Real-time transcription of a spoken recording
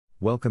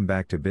Welcome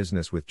back to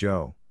Business with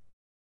Joe.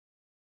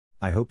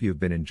 I hope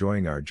you've been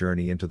enjoying our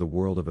journey into the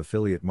world of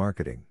affiliate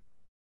marketing.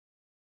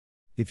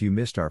 If you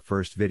missed our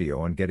first video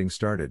on getting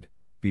started,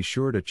 be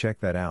sure to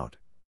check that out.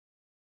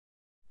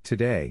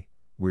 Today,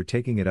 we're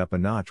taking it up a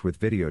notch with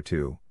video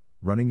 2,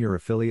 running your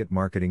affiliate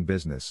marketing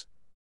business.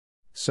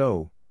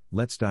 So,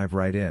 let's dive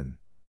right in.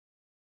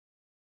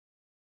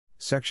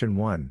 Section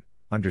 1,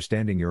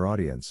 Understanding your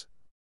audience.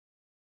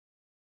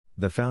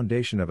 The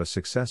foundation of a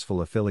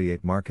successful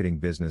affiliate marketing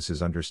business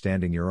is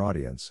understanding your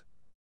audience.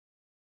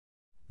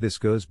 This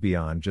goes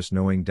beyond just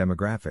knowing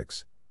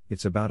demographics,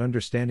 it's about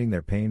understanding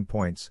their pain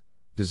points,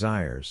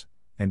 desires,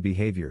 and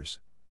behaviors.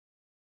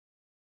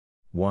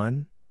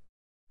 1.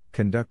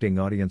 Conducting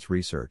audience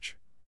research.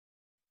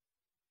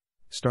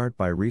 Start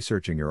by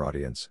researching your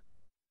audience.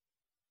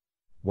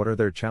 What are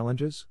their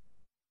challenges?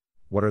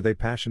 What are they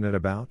passionate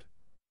about?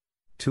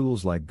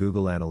 Tools like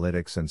Google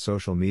Analytics and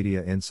social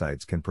media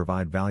insights can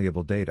provide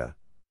valuable data.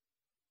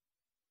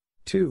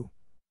 2.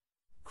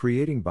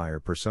 Creating buyer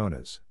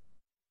personas.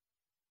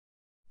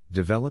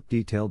 Develop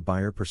detailed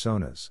buyer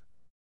personas.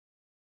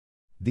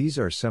 These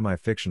are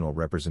semi-fictional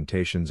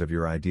representations of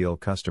your ideal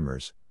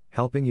customers,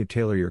 helping you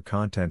tailor your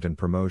content and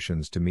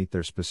promotions to meet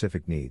their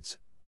specific needs.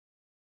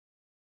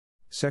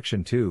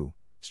 Section 2,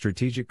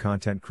 Strategic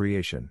Content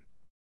Creation.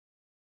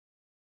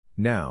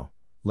 Now,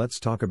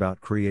 let's talk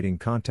about creating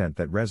content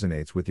that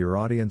resonates with your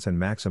audience and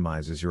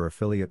maximizes your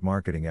affiliate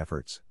marketing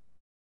efforts.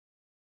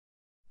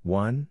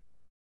 1.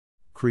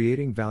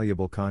 Creating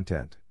valuable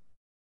content.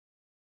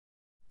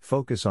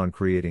 Focus on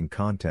creating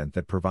content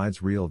that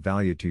provides real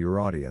value to your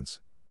audience.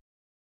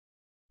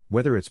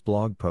 Whether it's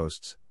blog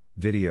posts,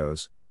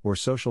 videos, or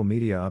social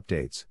media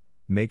updates,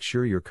 make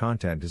sure your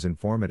content is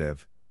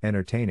informative,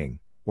 entertaining,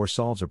 or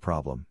solves a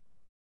problem.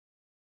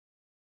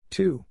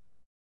 2.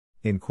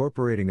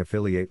 Incorporating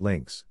affiliate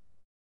links.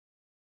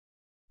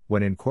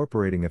 When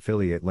incorporating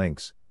affiliate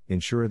links,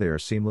 ensure they are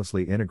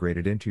seamlessly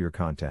integrated into your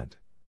content.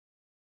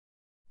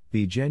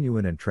 Be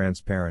genuine and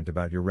transparent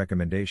about your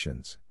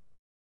recommendations.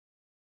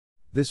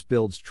 This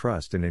builds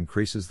trust and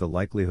increases the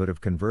likelihood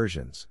of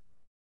conversions.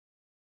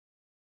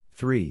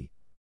 3.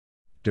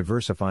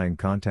 Diversifying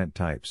content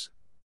types.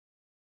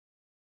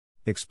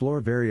 Explore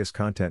various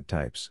content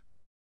types.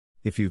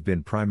 If you've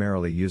been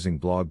primarily using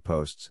blog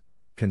posts,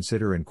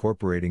 consider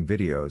incorporating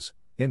videos,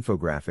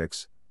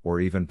 infographics, or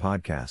even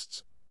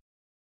podcasts.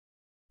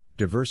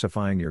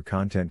 Diversifying your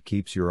content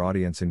keeps your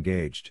audience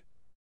engaged.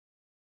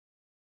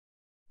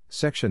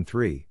 Section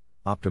 3,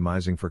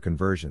 Optimizing for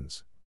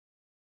conversions.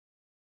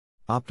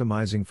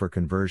 Optimizing for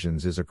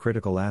conversions is a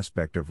critical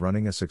aspect of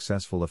running a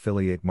successful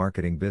affiliate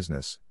marketing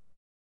business.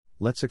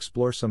 Let's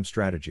explore some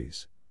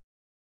strategies.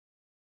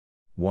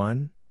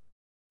 1.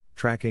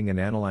 Tracking and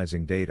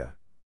analyzing data.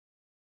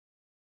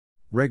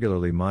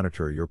 Regularly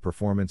monitor your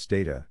performance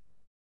data.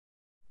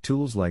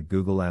 Tools like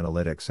Google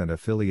Analytics and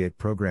affiliate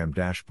program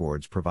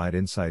dashboards provide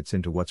insights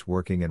into what's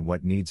working and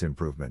what needs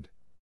improvement.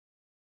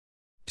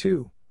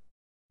 2.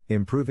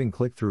 Improving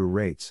click-through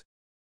rates.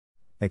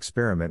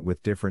 Experiment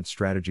with different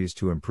strategies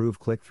to improve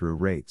click-through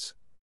rates.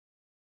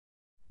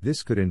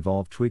 This could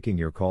involve tweaking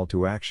your call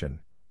to action,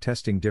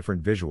 testing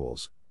different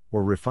visuals,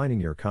 or refining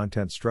your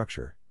content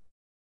structure.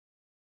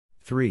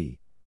 3.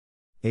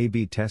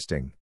 A/B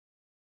testing.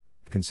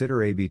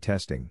 Consider A/B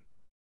testing.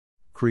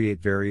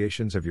 Create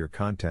variations of your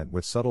content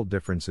with subtle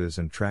differences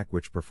and track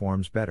which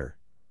performs better.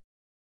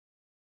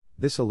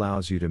 This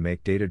allows you to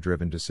make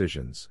data-driven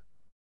decisions.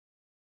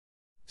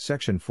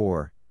 Section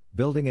 4,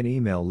 Building an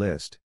email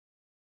list.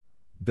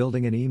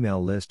 Building an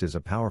email list is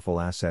a powerful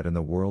asset in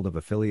the world of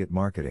affiliate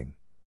marketing.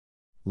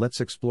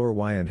 Let's explore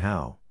why and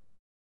how.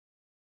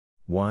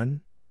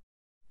 1.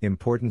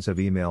 Importance of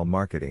email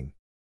marketing.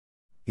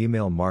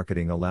 Email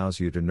marketing allows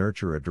you to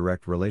nurture a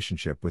direct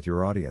relationship with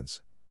your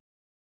audience.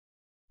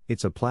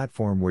 It's a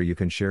platform where you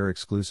can share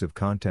exclusive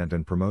content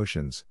and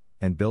promotions,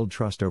 and build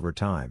trust over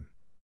time.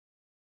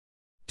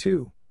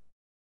 2.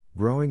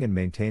 Growing and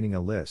maintaining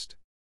a list.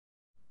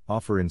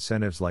 Offer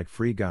incentives like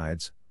free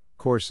guides,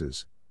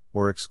 courses,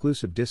 or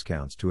exclusive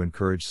discounts to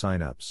encourage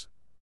sign-ups.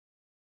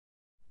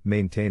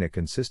 Maintain a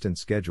consistent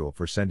schedule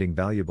for sending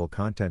valuable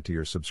content to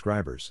your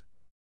subscribers.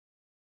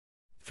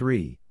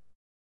 3.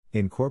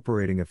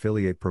 Incorporating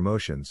affiliate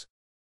promotions.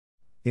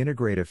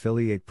 Integrate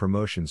affiliate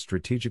promotions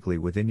strategically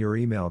within your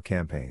email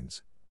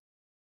campaigns.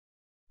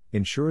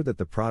 Ensure that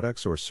the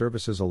products or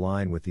services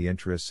align with the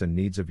interests and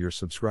needs of your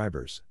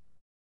subscribers.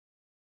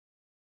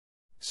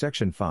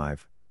 Section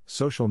 5,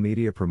 Social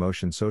Media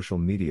Promotion. Social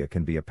media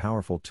can be a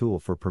powerful tool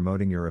for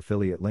promoting your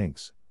affiliate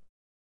links.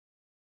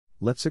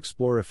 Let's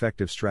explore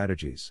effective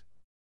strategies.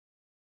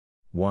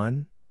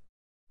 1.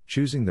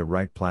 Choosing the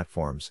right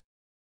platforms.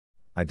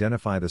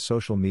 Identify the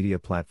social media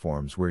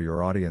platforms where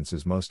your audience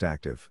is most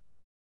active.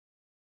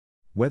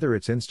 Whether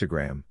it's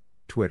Instagram,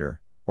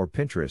 Twitter, or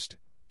Pinterest,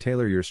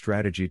 tailor your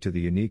strategy to the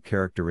unique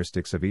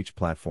characteristics of each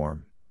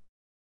platform.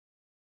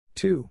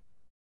 2.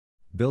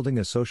 Building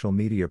a social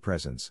media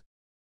presence.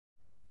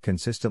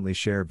 Consistently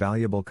share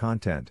valuable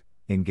content,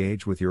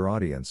 engage with your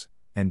audience,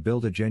 and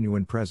build a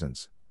genuine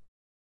presence.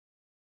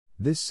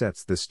 This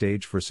sets the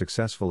stage for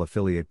successful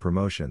affiliate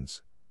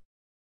promotions.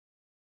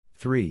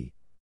 3.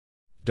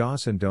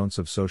 Do's and don'ts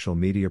of social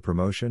media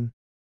promotion.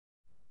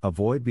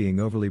 Avoid being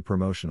overly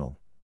promotional.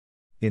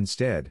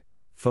 Instead,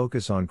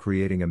 focus on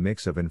creating a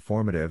mix of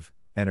informative,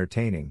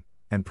 entertaining,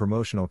 and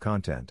promotional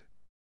content.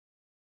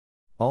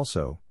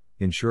 Also,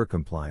 ensure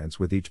compliance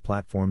with each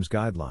platform's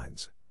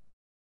guidelines.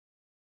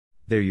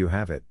 There you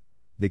have it,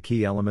 the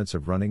key elements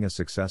of running a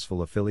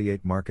successful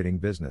affiliate marketing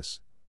business.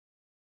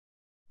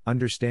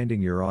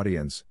 Understanding your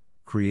audience,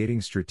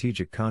 creating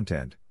strategic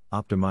content,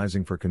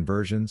 optimizing for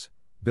conversions,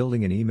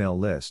 building an email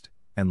list,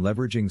 and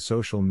leveraging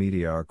social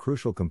media are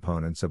crucial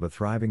components of a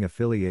thriving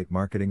affiliate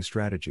marketing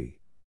strategy.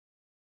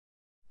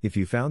 If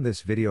you found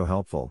this video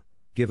helpful,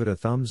 give it a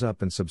thumbs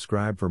up and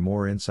subscribe for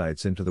more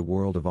insights into the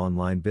world of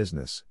online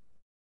business.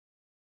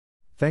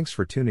 Thanks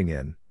for tuning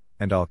in,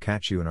 and I'll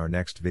catch you in our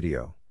next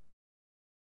video.